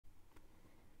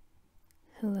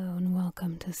Hello and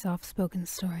welcome to Soft Spoken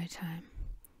Storytime.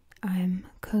 I'm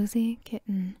Cozy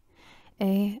Kitten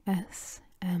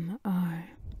ASMR,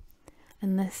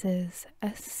 and this is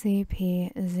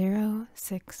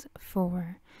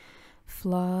SCP-064,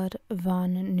 Flawed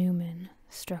von Neumann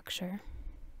structure.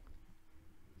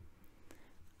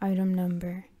 Item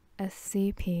number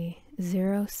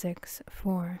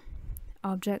SCP-064,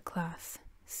 Object Class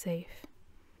Safe.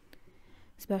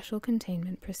 Special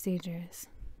Containment Procedures.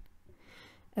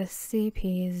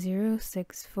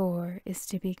 SCP-064 is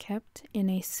to be kept in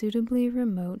a suitably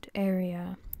remote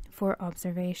area for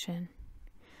observation.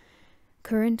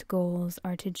 Current goals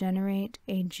are to generate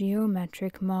a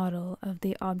geometric model of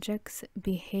the object's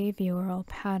behavioral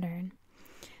pattern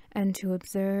and to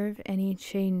observe any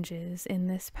changes in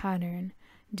this pattern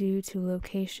due to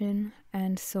location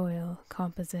and soil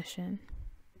composition.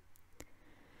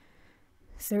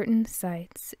 Certain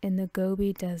sites in the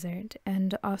Gobi Desert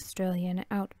and Australian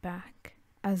outback,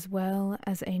 as well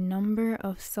as a number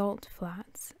of salt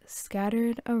flats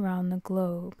scattered around the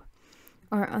globe,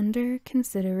 are under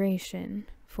consideration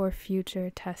for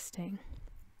future testing.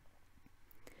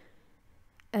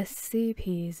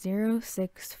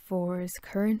 SCP-064's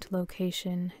current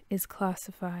location is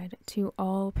classified to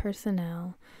all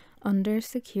personnel under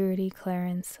Security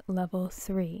Clearance Level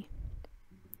 3.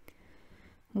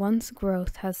 Once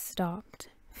growth has stopped,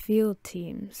 field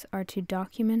teams are to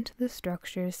document the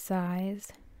structure's size,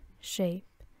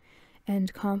 shape,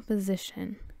 and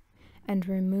composition and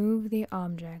remove the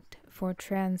object for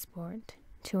transport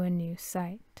to a new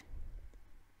site.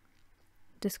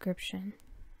 Description: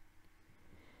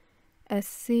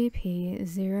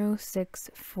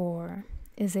 SCP-064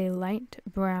 is a light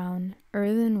brown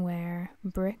earthenware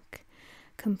brick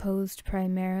composed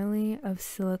primarily of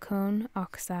silicon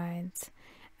oxides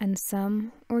and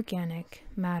some organic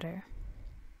matter.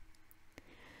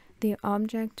 The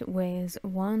object weighs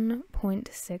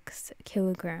 1.6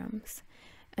 kilograms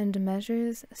and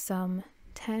measures some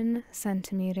 10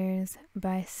 centimeters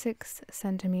by 6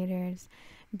 centimeters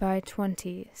by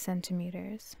 20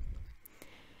 centimeters.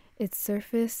 Its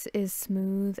surface is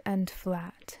smooth and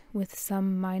flat with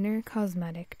some minor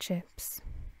cosmetic chips.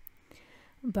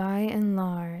 By and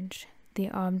large,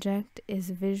 the object is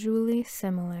visually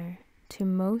similar to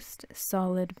most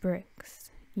solid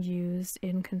bricks used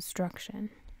in construction.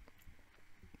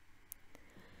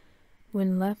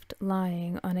 When left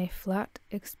lying on a flat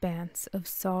expanse of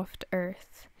soft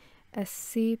earth,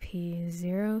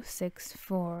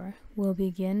 SCP-064 will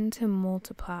begin to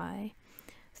multiply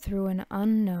through an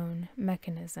unknown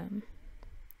mechanism.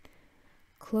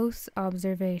 Close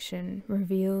observation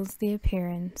reveals the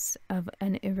appearance of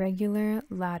an irregular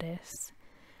lattice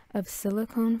of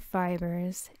silicone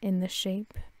fibers in the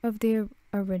shape of the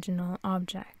original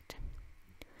object,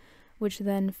 which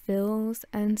then fills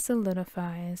and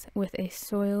solidifies with a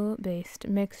soil-based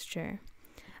mixture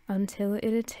until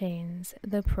it attains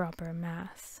the proper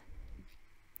mass.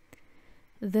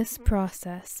 This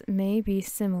process may be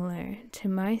similar to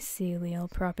mycelial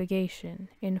propagation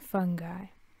in fungi,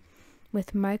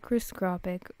 with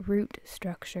microscopic root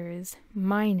structures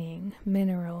mining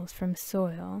minerals from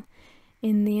soil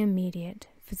in the immediate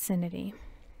vicinity.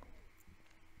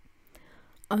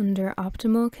 Under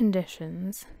optimal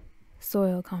conditions,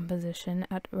 soil composition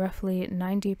at roughly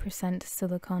 90%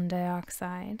 silicon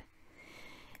dioxide,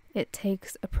 it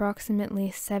takes approximately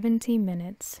 70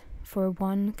 minutes for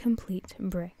one complete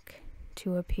brick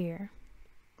to appear.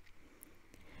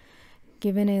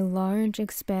 Given a large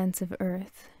expanse of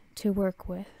earth to work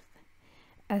with,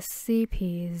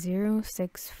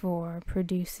 SCP-064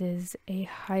 produces a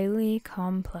highly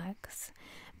complex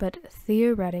but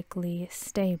theoretically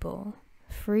stable,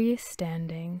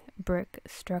 freestanding brick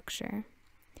structure,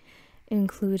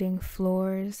 including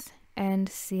floors and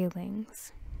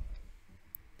ceilings.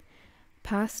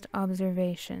 Past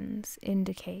observations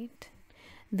indicate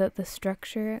that the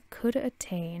structure could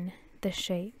attain the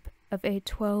shape of a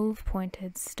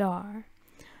 12-pointed star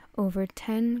over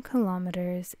 10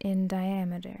 kilometers in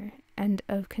diameter and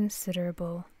of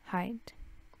considerable height.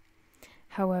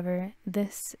 However,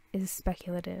 this is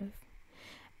speculative,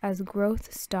 as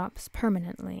growth stops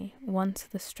permanently once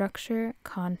the structure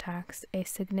contacts a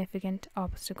significant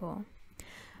obstacle,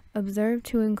 observed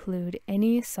to include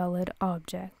any solid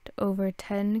object over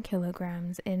 10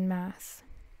 kilograms in mass.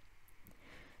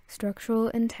 Structural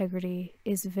integrity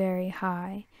is very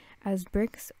high, as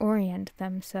bricks orient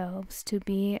themselves to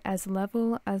be as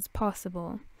level as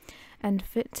possible and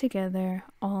fit together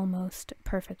almost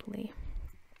perfectly.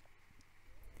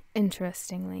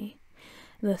 Interestingly,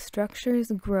 the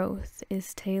structure's growth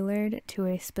is tailored to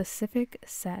a specific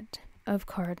set of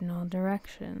cardinal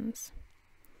directions.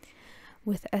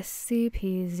 with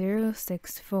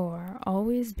SCP-064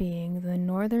 always being the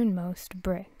northernmost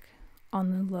brick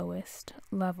on the lowest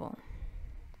level.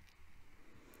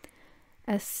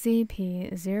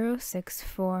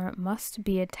 SCP-064 must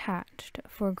be attached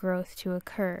for growth to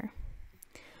occur.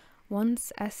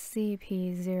 Once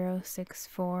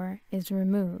SCP-064 is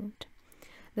removed,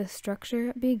 the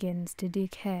structure begins to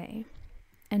decay,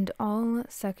 and all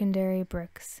secondary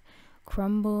bricks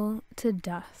crumble to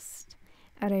dust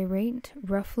at a rate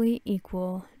roughly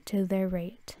equal to their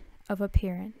rate of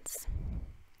appearance.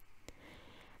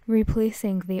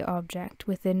 Replacing the object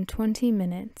within 20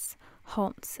 minutes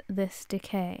halts this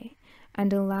decay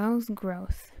and allows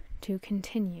growth to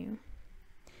continue.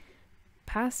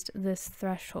 Past this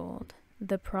threshold,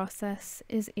 the process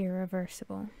is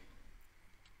irreversible.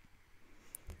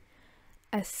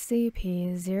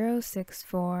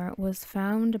 SCP-064 was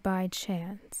found by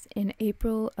chance in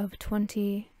April of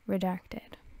 20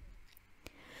 redacted.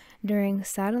 During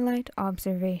satellite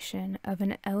observation of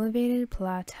an elevated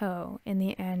plateau in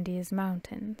the Andes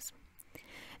Mountains,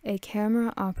 a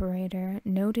camera operator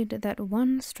noted that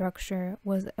one structure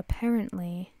was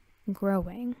apparently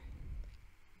growing.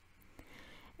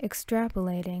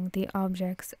 Extrapolating the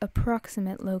object's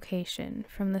approximate location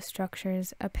from the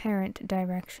structure's apparent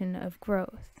direction of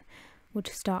growth, which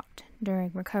stopped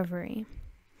during recovery,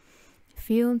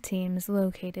 field teams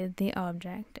located the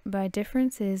object by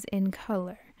differences in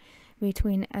color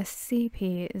between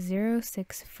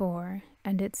SCP-064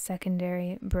 and its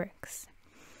secondary bricks,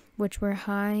 which were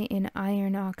high in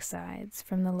iron oxides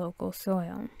from the local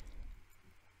soil.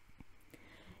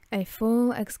 A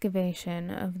full excavation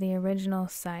of the original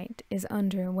site is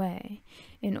underway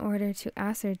in order to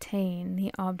ascertain the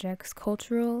object's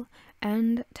cultural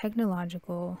and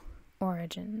technological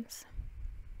origins.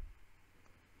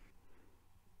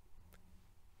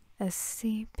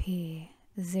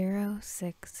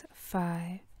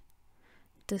 SCP-065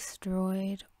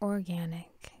 Destroyed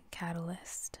Organic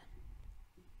Catalyst.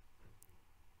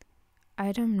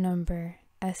 Item number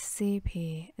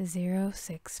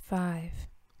SCP-065.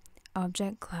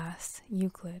 Object Class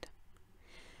Euclid.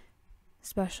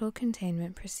 Special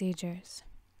Containment Procedures.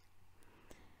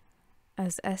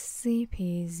 As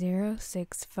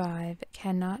SCP-065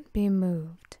 cannot be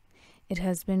moved, it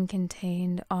has been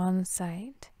contained on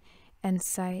site, and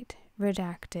Site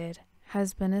Redacted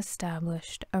has been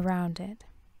established around it.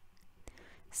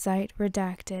 Site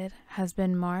Redacted has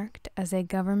been marked as a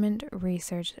government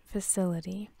research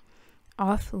facility,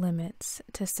 off limits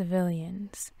to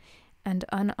civilians and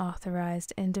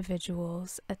unauthorized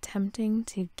individuals attempting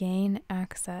to gain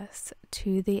access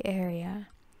to the area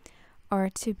are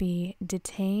to be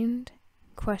detained,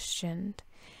 questioned,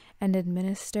 and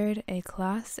administered a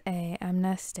Class A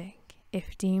amnestic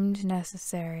if deemed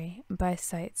necessary by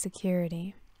site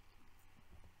security.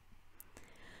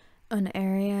 An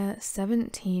area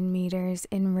 17 meters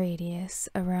in radius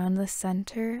around the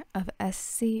center of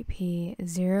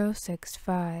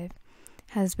SCP-065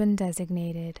 has been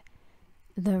designated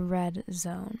the Red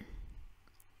Zone.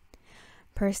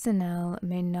 Personnel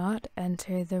may not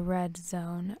enter the Red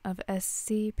Zone of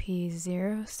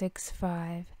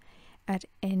SCP-065 at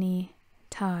any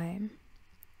time,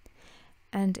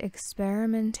 and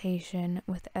experimentation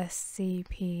with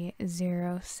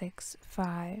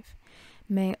SCP-065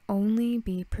 may only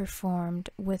be performed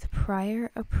with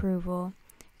prior approval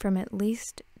from at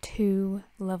least 2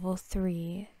 Level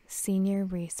 3 senior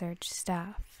research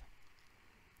staff.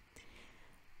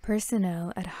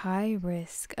 Personnel at high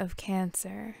risk of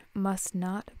cancer must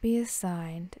not be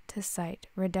assigned to Site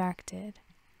Redacted,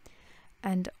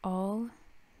 and all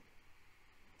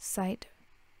Site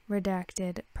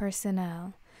Redacted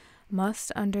personnel must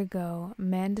undergo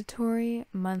mandatory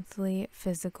monthly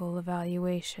physical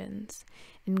evaluations,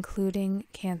 including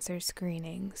cancer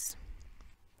screenings.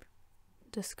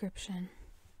 Description: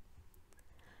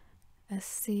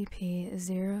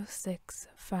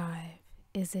 SCP-065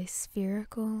 is a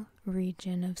spherical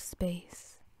region of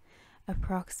space,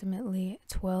 approximately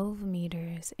 12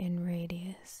 meters in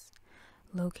radius,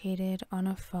 located on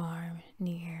a farm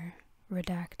near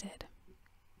Redacted.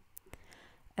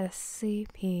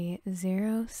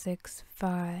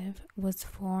 SCP-065 was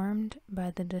formed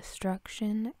by the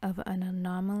destruction of an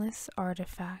anomalous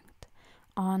artifact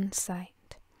on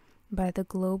site by the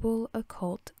Global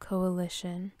Occult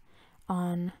Coalition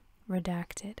on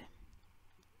Redacted.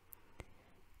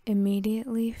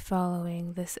 Immediately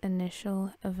following this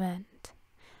initial event,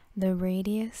 the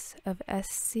radius of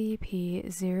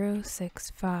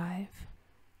SCP-065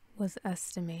 was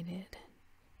estimated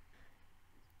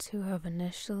to have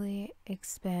initially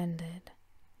expanded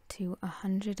to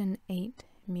 108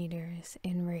 meters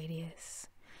in radius,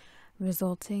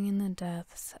 resulting in the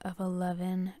deaths of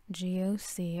 11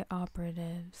 GOC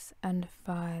operatives and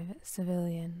 5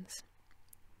 civilians.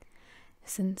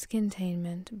 Since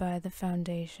containment by the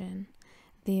Foundation,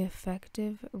 the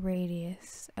effective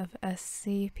radius of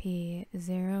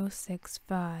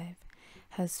SCP-065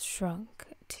 has shrunk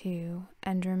to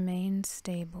and remained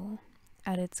stable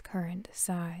at its current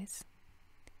size.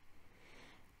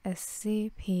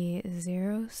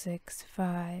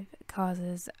 SCP-065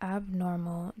 causes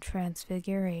abnormal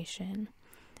transfiguration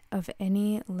of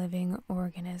any living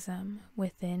organism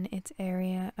within its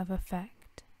area of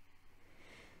effect.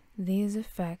 These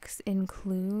effects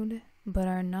include, but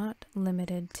are not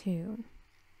limited to,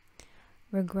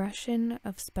 regression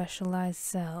of specialized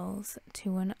cells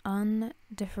to an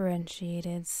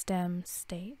undifferentiated stem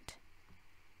state,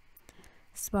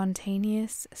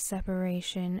 spontaneous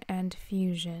separation and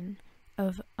fusion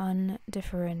of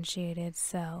undifferentiated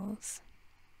cells,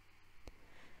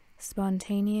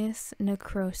 spontaneous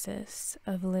necrosis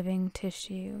of living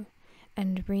tissue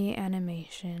and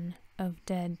reanimation of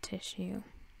dead tissue,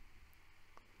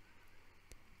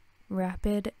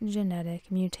 rapid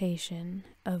genetic mutation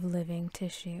of living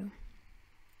tissue.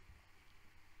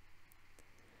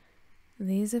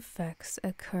 These effects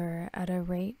occur at a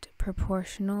rate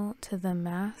proportional to the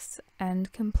mass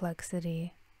and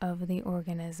complexity of the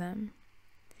organism.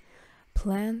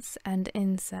 Plants and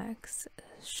insects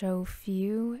show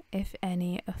few, if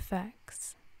any,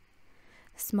 effects.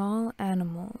 Small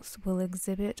animals will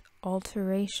exhibit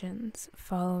alterations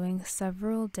following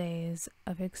several days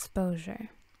of exposure.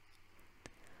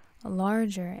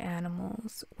 Larger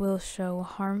animals will show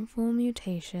harmful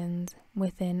mutations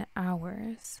within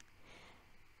hours,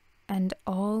 and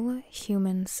all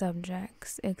human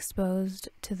subjects exposed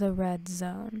to the red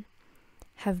zone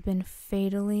have been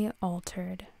fatally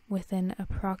altered within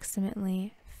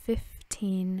approximately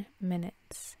 15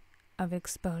 minutes of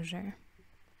exposure.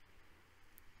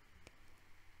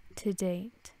 To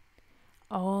date,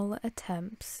 all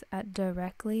attempts at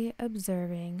directly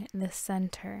observing the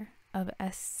center of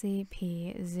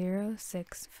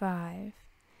SCP-065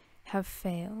 have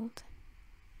failed.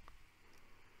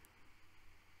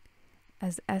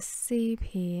 As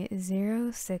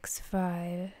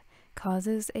SCP-065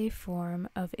 causes a form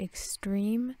of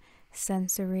extreme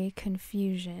sensory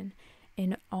confusion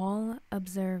in all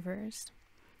observers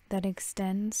that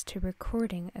extends to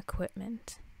recording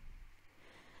equipment.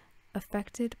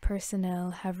 Affected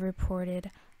personnel have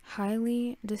reported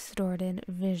highly distorted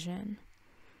vision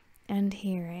and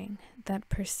hearing that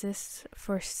persists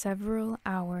for several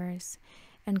hours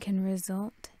and can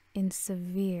result in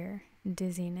severe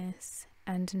dizziness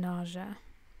and nausea.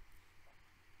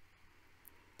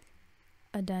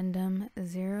 Addendum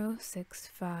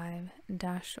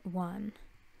 065-1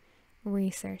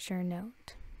 Researcher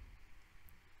Note: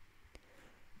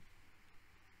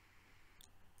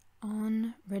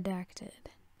 On Redacted,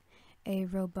 a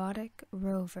robotic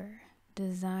rover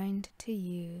designed to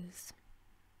use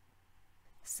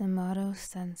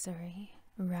somatosensory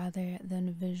rather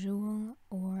than visual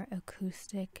or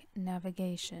acoustic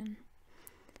navigation,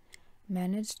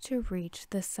 managed to reach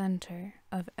the center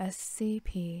of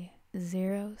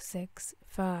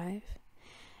SCP-065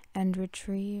 and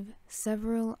retrieve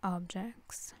several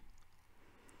objects.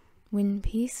 When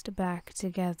pieced back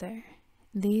together,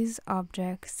 these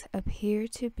objects appear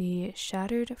to be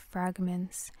shattered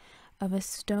fragments of a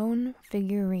stone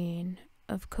figurine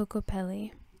of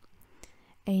Kokopelli,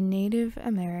 a Native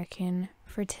American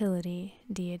fertility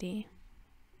deity.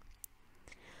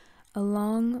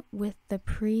 Along with the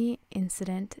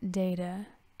pre-incident data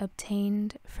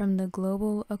obtained from the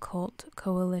Global Occult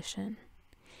Coalition,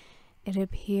 it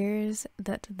appears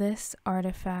that this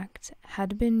artifact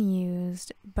had been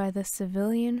used by the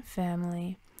civilian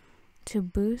family to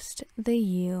boost the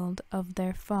yield of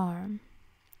their farm,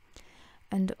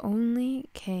 and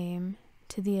only came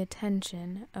to the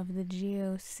attention of the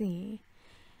GOC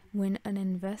when an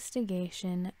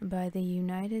investigation by the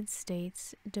United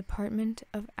States Department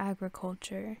of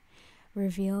Agriculture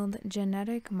revealed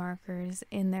genetic markers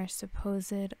in their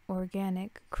supposed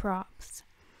organic crops,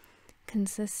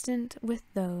 consistent with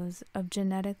those of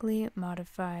genetically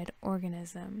modified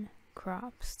organism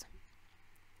crops.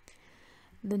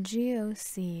 The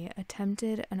GOC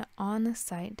attempted an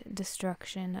on-site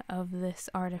destruction of this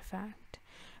artifact,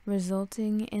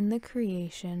 resulting in the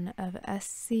creation of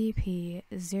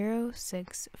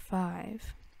SCP-065.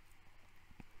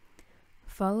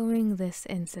 Following this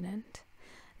incident,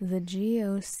 the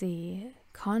GOC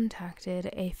contacted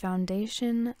a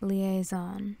Foundation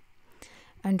liaison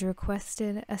and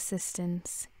requested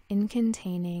assistance in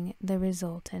containing the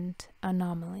resultant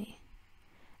anomaly.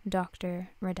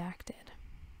 Dr. Redacted.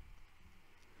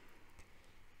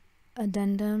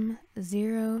 Addendum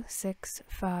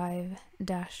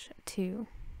 065-2.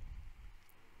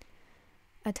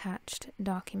 Attached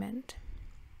document.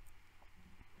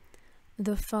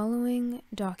 The following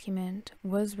document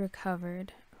was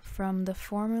recovered from the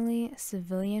formerly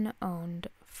civilian-owned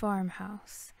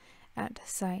farmhouse at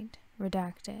Site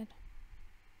Redacted.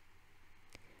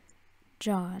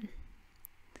 John,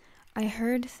 I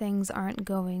heard things aren't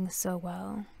going so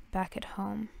well back at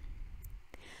home.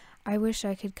 I wish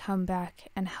I could come back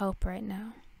and help right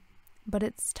now, but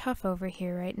it's tough over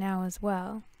here right now as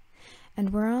well,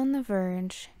 and we're on the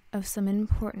verge of some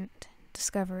important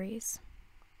discoveries.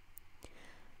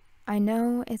 I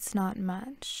know it's not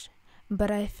much,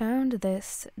 but I found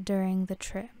this during the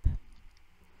trip.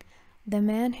 The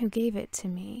man who gave it to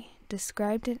me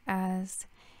described it as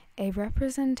a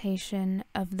representation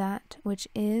of that which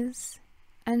is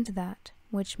and that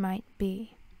which might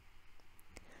be.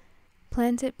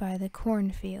 Plant it by the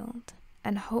cornfield,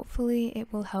 and hopefully it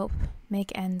will help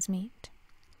make ends meet.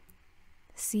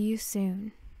 See you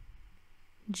soon.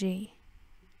 G.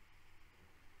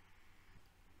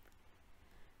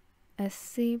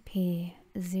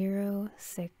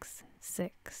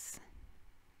 SCP-066.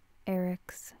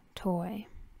 Eric's Toy.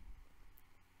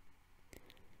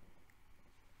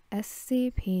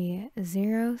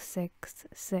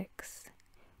 SCP-066.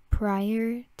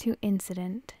 Prior to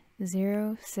Incident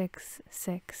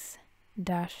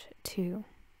 066-2.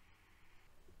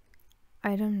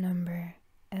 Item number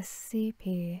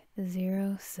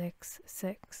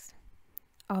SCP-066.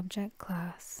 Object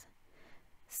Class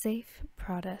Safe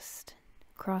Protist,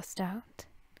 crossed out.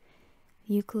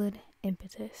 Euclid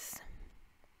Impetus.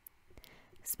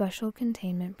 Special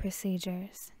Containment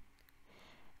Procedures.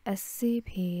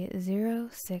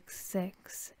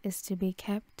 SCP-066 is to be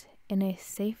kept in a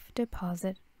safe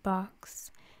deposit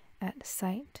box at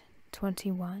Site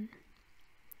 21.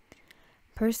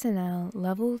 Personnel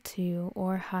Level 2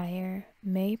 or higher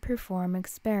may perform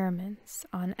experiments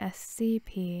on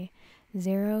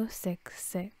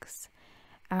SCP-066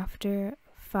 after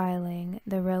filing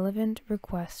the relevant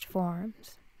request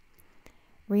forms.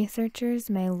 Researchers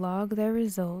may log their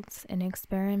results in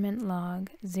Experiment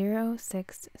Log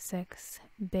 066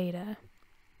 Beta.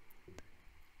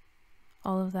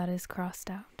 All of that is crossed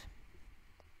out.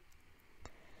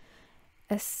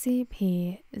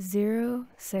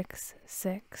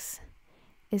 SCP-066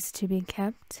 is to be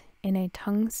kept in a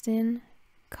tungsten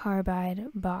carbide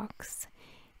box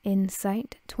in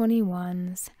Site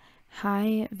 21's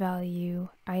high-value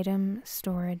item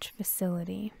storage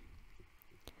facility.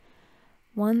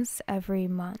 Once every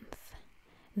month,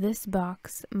 this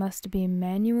box must be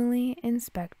manually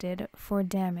inspected for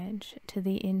damage to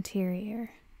the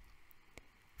interior.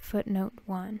 Footnote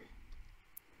 1.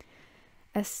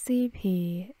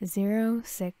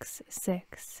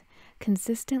 SCP-066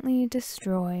 consistently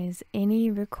destroys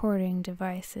any recording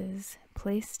devices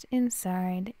placed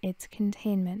inside its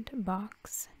containment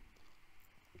box.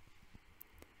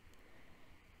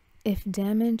 If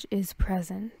damage is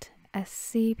present,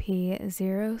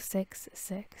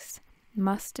 SCP-066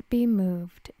 must be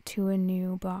moved to a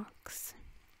new box.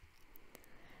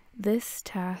 This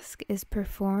task is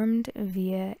performed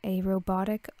via a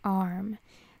robotic arm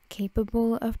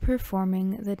capable of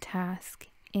performing the task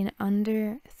in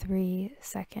under 3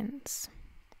 seconds.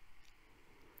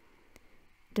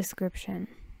 Description: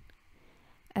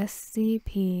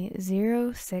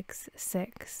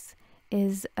 SCP-066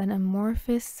 is an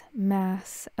amorphous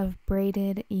mass of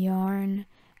braided yarn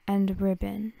and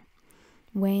ribbon,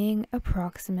 weighing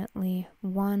approximately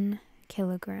 1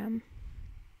 kilogram.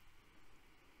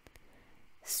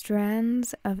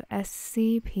 Strands of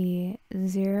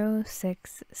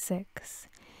SCP-066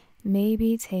 may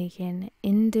be taken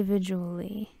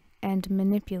individually and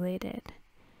manipulated.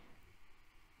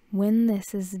 When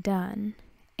this is done,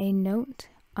 a note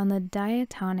on the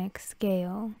diatonic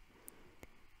scale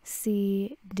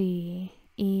C, D,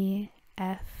 E,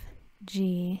 F,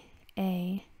 G,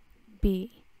 A,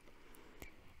 B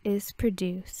is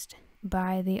produced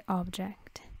by the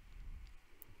object.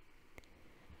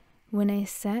 When a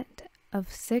set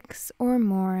of 6 or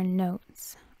more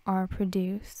notes are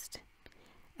produced,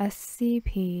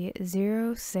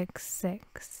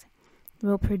 SCP-066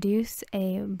 will produce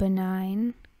a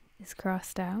benign, is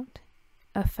crossed out,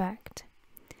 effect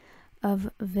of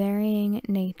varying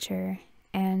nature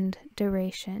and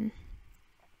duration.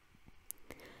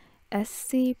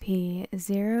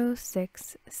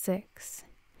 SCP-066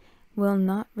 will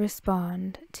not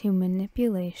respond to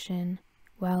manipulation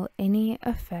while any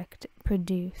effect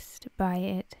produced by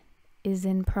it is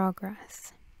in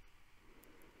progress.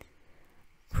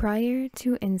 Prior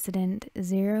to Incident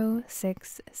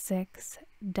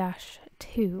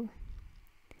 066-2,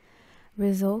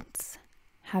 results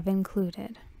have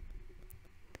included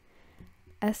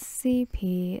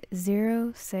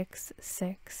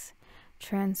SCP-066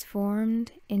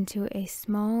 transformed into a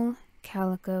small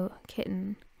calico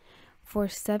kitten for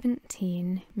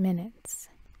 17 minutes.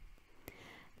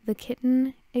 The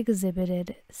kitten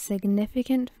exhibited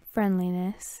significant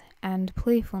friendliness and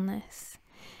playfulness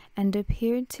and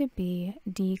appeared to be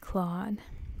declawed.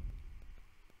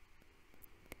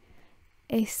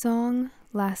 A song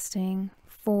lasting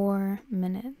 4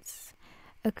 minutes,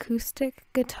 acoustic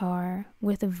guitar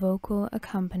with vocal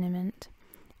accompaniment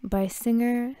by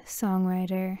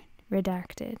singer-songwriter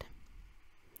redacted.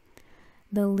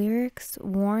 The lyrics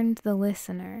warned the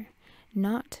listener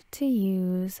not to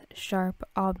use sharp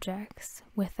objects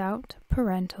without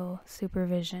parental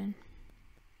supervision.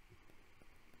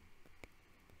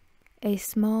 A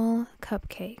small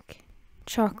cupcake,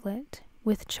 chocolate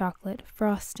with chocolate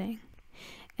frosting,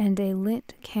 and a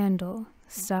lit candle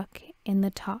stuck in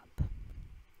the top.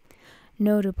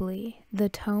 Notably, the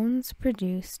tones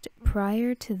produced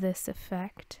prior to this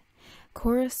effect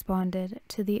corresponded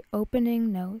to the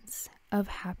opening notes of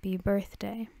Happy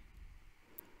Birthday.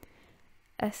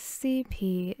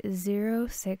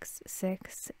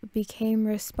 SCP-066 became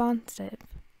responsive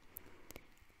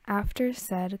after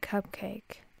said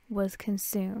cupcake was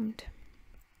consumed.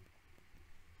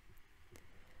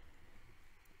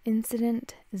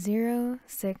 Incident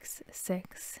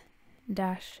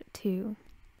 066-2.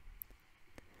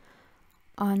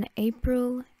 On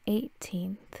April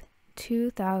 18th,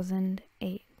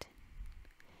 2008,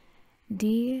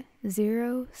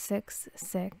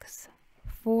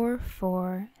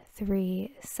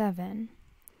 D066-4437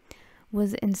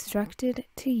 was instructed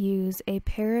to use a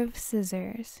pair of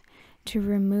scissors to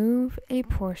remove a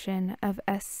portion of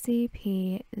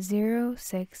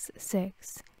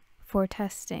SCP-066 for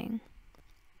testing.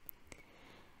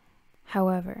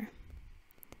 However,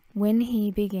 when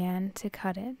he began to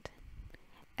cut it,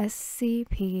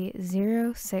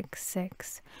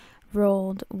 SCP-066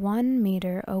 rolled 1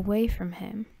 meter away from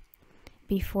him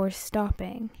before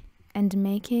stopping and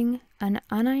making an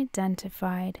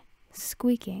unidentified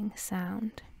squeaking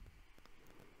sound.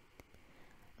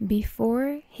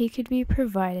 Before he could be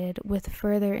provided with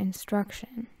further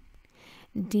instruction,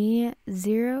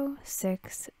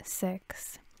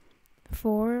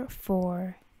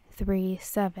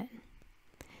 D066-4437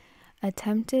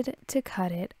 attempted to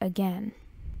cut it again.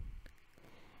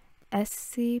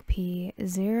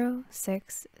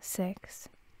 SCP-066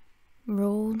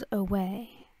 rolled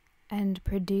away and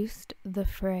produced the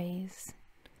phrase,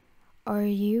 "Are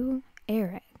you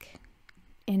Eric?"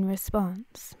 in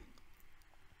response.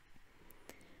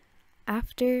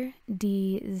 After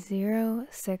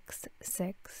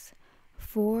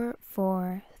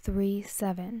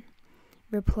D066-4437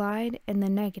 replied in the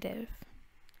negative,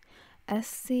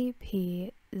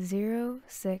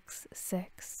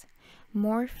 SCP-066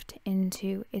 morphed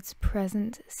into its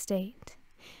present state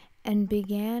and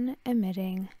began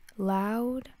emitting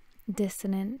loud,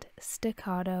 dissonant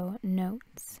staccato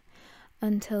notes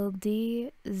until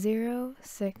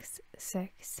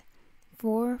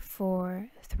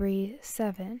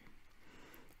D066-4437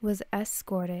 was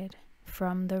escorted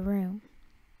from the room.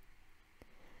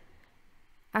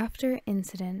 After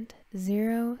Incident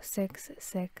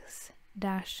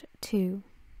 066-2,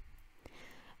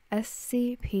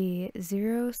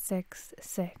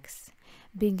 SCP-066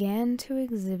 began to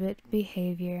exhibit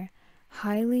behavior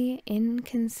highly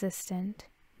inconsistent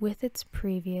with its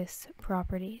previous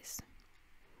properties.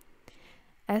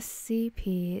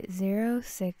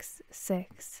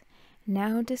 SCP-066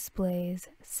 now displays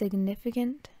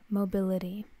significant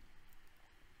mobility,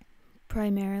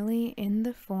 primarily in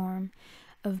the form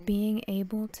of being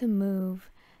able to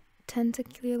move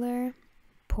tentacular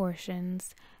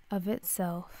portions of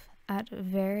itself at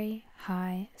very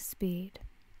high speed.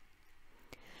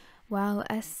 While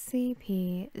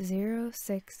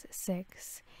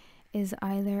SCP-066 is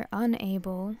either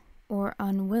unable or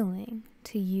unwilling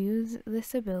to use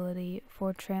this ability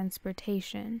for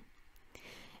transportation,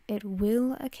 it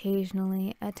will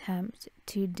occasionally attempt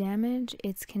to damage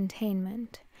its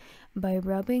containment by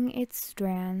rubbing its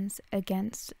strands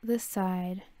against the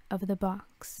side of the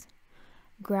box,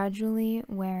 gradually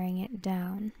wearing it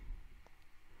down.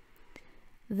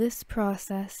 This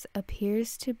process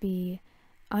appears to be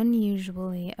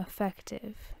unusually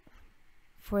effective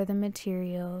for the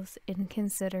materials in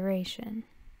consideration.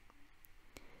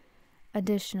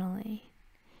 Additionally,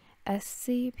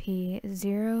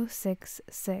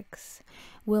 SCP-066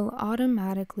 will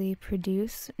automatically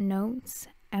produce notes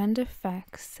and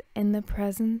effects in the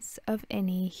presence of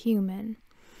any human,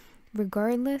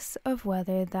 regardless of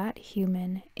whether that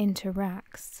human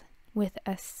interacts with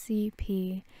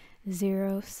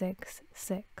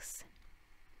SCP-066.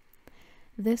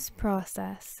 This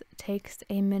process takes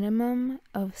a minimum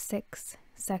of 6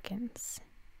 seconds.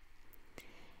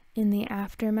 In the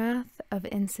aftermath of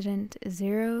Incident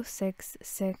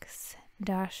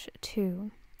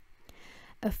 066-2,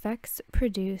 effects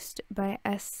produced by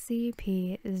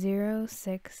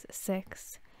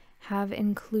SCP-066 have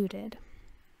included: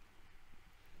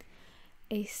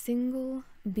 a single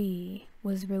bee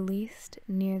was released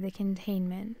near the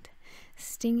containment,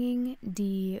 stinging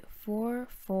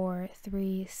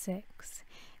D-4436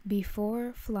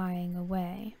 before flying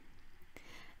away.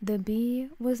 The bee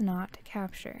was not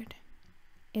captured.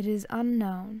 It is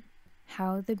unknown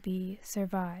how the bee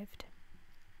survived.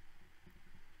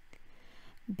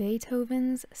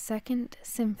 Beethoven's Second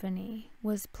Symphony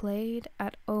was played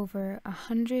at over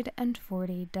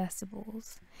 140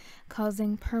 decibels,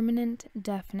 causing permanent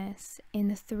deafness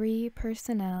in 3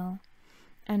 personnel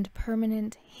and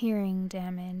permanent hearing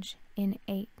damage in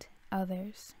 8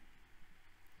 others.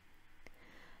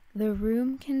 The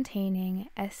room containing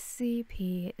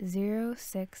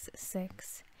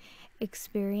SCP-066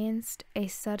 experienced a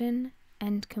sudden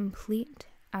and complete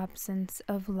absence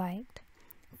of light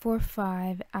for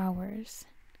 5 hours.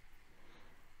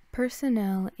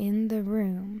 Personnel in the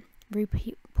room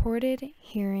reported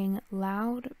hearing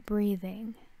loud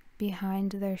breathing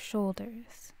behind their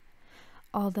shoulders,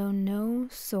 although no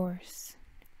source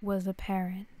was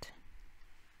apparent.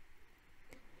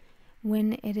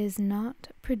 When it is not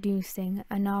producing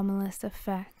anomalous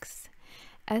effects,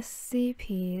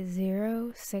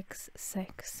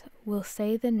 SCP-066 will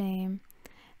say the name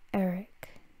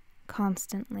Eric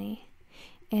constantly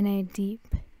in a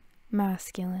deep,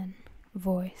 masculine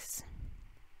voice.